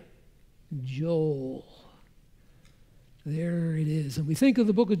 Hosea, Joel. There it is. And we think of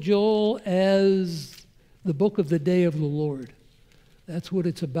the book of Joel as the book of the day of the Lord. That's what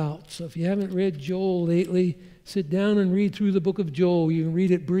it's about. So if you haven't read Joel lately, sit down and read through the book of Joel. You can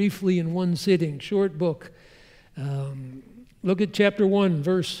read it briefly in one sitting, short book. Look at chapter 1,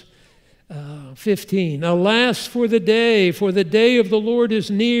 verse 15. Alas for the day of the Lord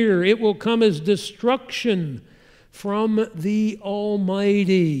is near. It will come as destruction from the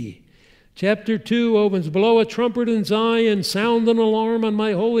Almighty. Chapter 2 opens, blow a trumpet in Zion, sound an alarm on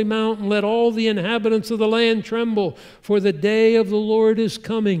my holy mountain, let all the inhabitants of the land tremble, for the day of the Lord is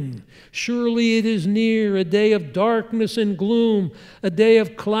coming. Surely it is near, a day of darkness and gloom, a day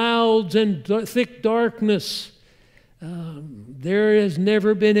of clouds and thick darkness. There has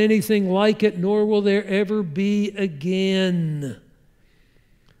never been anything like it, nor will there ever be again.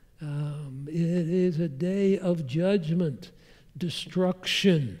 It is a day of judgment,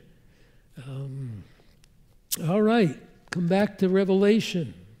 destruction. All right, come back to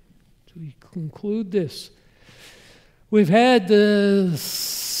Revelation. So we conclude this. We've had the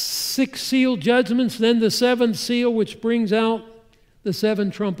 6 seal judgments, then the 7th seal, which brings out the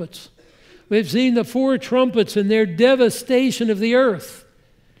 7 trumpets. We've seen the 4 trumpets and their devastation of the earth.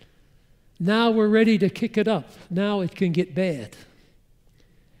 Now we're ready to kick it up. Now it can get bad.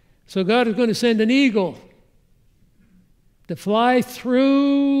 So God is going to send an eagle to fly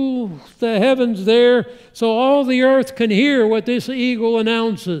through the heavens there so all the earth can hear what this eagle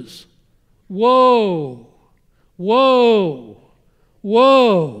announces. Woe, woe,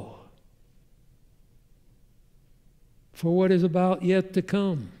 woe for what is about yet to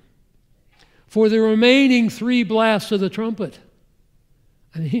come. For the remaining 3 blasts of the trumpet.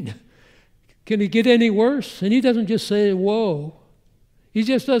 I mean, can it get any worse? And he doesn't just say, woe. He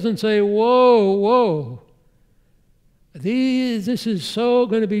just doesn't say, whoa, whoa. This is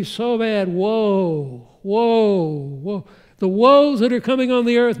going to be so bad. Woe, woe, woe. The woes that are coming on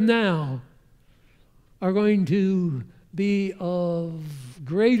the earth now are going to be of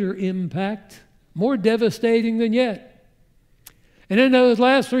greater impact, more devastating than yet. And in those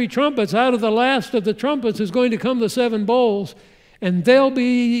last 3 trumpets, out of the last of the trumpets is going to come the 7 bowls, and they'll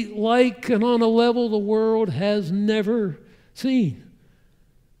be like and on a level the world has never seen.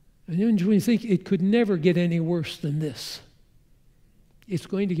 And then we think it could never get any worse than this. It's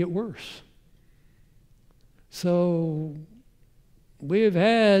going to get worse. So we've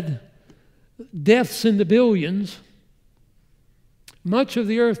had deaths in the billions, much of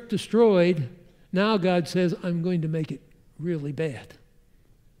the earth destroyed. Now God says, I'm going to make it really bad.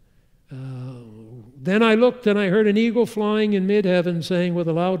 Then I looked and I heard an eagle flying in mid-heaven saying with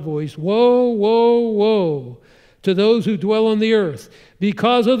a loud voice, woe, woe, woe to those who dwell on the earth,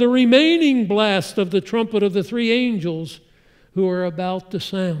 because of the remaining blast of the trumpet of the 3 angels who are about to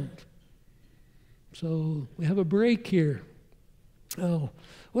sound. So we have a break here. Oh,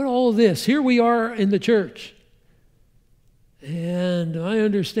 what all this? Here we are in the church. And my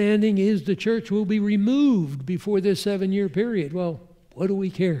understanding is the church will be removed before this 7-year period. Well, what do we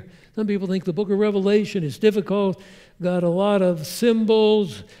care? Some people think the book of Revelation is difficult, got a lot of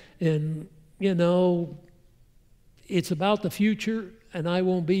symbols, and, it's about the future, and I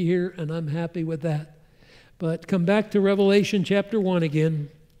won't be here, and I'm happy with that. But come back to Revelation chapter 1 again.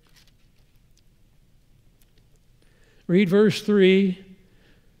 Read verse 3.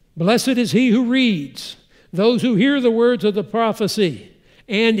 Blessed is he who reads, those who hear the words of the prophecy,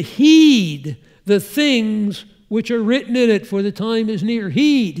 and heed the things which are written in it, for the time is near.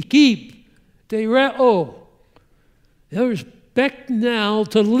 Heed, keep, tereo. Respect now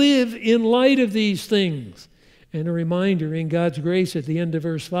to live in light of these things. And a reminder in God's grace at the end of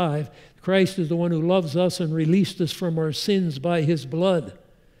verse 5, Christ is the one who loves us and released us from our sins by his blood.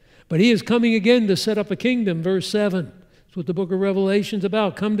 But he is coming again to set up a kingdom, verse 7. That's what the book of Revelation is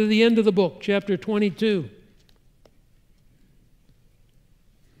about. Come to the end of the book, chapter 22.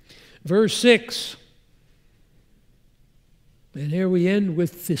 Verse 6. And here we end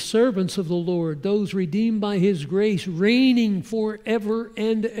with the servants of the Lord, those redeemed by his grace, reigning forever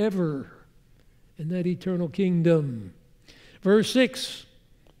and ever in that eternal kingdom. Verse 6.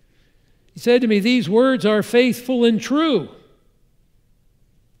 He said to me, these words are faithful and true.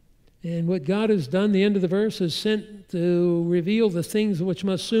 And what God has done, the end of the verse, is sent to reveal the things which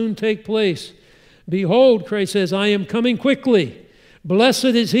must soon take place. Behold, Christ says, I am coming quickly. Blessed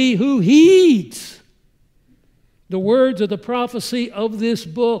is he who heeds the words of the prophecy of this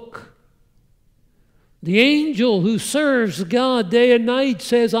book. The angel who serves God day and night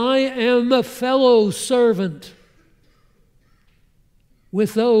says, I am a fellow servant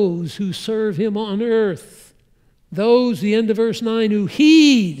with those who serve him on earth. Those, the end of verse 9, who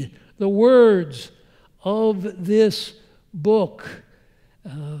heed the words of this book.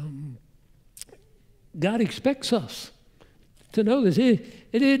 God expects us to know this.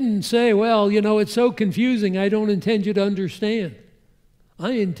 It didn't say, well, it's so confusing, I don't intend you to understand.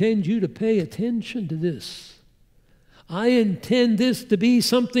 I intend you to pay attention to this. I intend this to be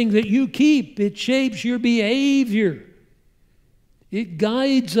something that you keep. It shapes your behavior. It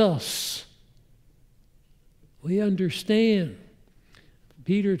guides us. We understand.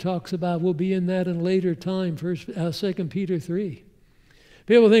 Peter talks about, we'll be in that in a later time, 2 Peter 3.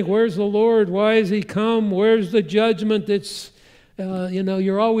 People think, where's the Lord? Why has he come? Where's the judgment that's,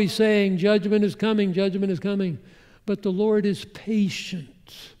 you're always saying judgment is coming, judgment is coming. But the Lord is patient.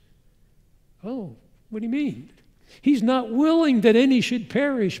 Oh, what do you mean? He's not willing that any should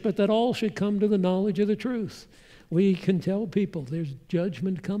perish, but that all should come to the knowledge of the truth. We can tell people there's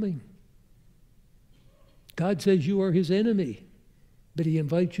judgment coming. God says you are his enemy, but he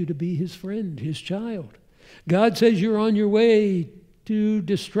invites you to be his friend, his child. God says you're on your way to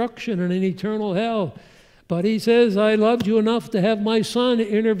destruction and an eternal hell, but he says, I loved you enough to have my son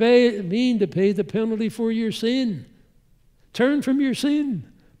intervene to pay the penalty for your sin. Turn from your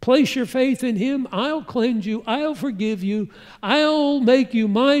sin. Place your faith in him. I'll cleanse you. I'll forgive you. I'll make you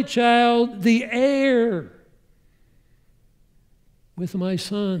my child, the heir with my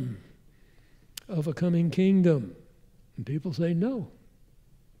son of a coming kingdom. And people say no.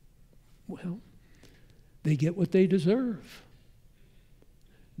 Well, they get what they deserve.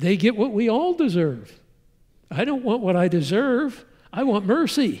 They get what we all deserve. I don't want what I deserve. I want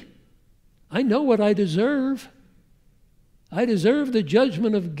mercy. I know what I deserve. I deserve the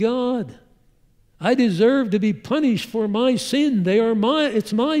judgment of God. I deserve to be punished for my sin.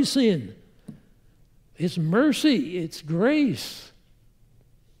 It's my sin. It's mercy. It's grace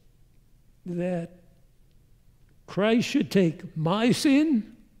that Christ should take my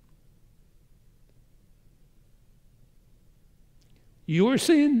sin, your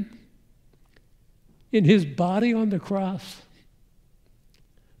sin, in his body on the cross,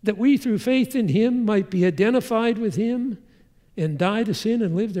 that we through faith in him might be identified with him and die to sin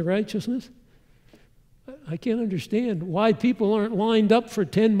and live to righteousness. I can't understand why people aren't lined up for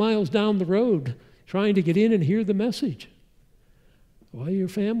 10 miles down the road trying to get in and hear the message. Why your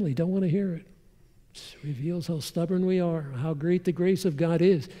family don't want to hear it. It reveals how stubborn we are, how great the grace of God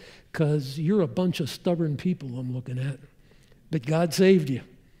is, because you're a bunch of stubborn people I'm looking at. But God saved you.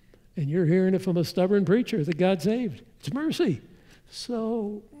 And you're hearing it from a stubborn preacher that God saved. It's mercy.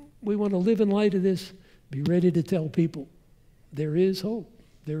 So we want to live in light of this, be ready to tell people there is hope,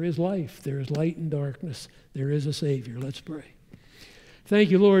 there is life, there is light in darkness, there is a Savior. Let's pray.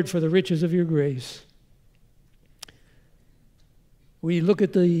 Thank you, Lord, for the riches of your grace. We look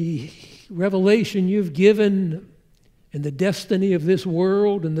at the revelation you've given and the destiny of this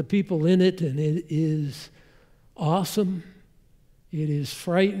world and the people in it, and it is awesome. It is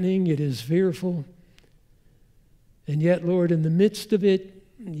frightening. It is fearful. And yet, Lord, in the midst of it,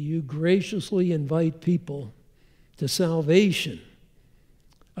 you graciously invite people to salvation,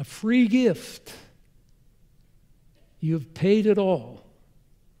 a free gift. You've paid it all.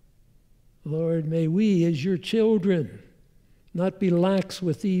 Lord, may we, as your children, not be lax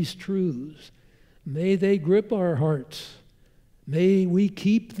with these truths. May they grip our hearts. May we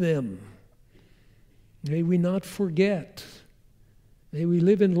keep them. May we not forget. May we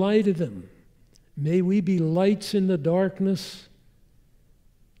live in light of them. May we be lights in the darkness.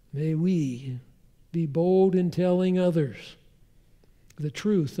 May we be bold in telling others the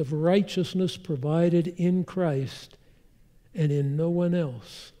truth of righteousness provided in Christ and in no one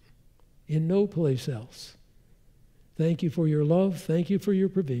else, in no place else. Thank you for your love. Thank you for your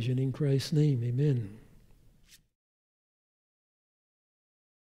provision. In Christ's name, amen.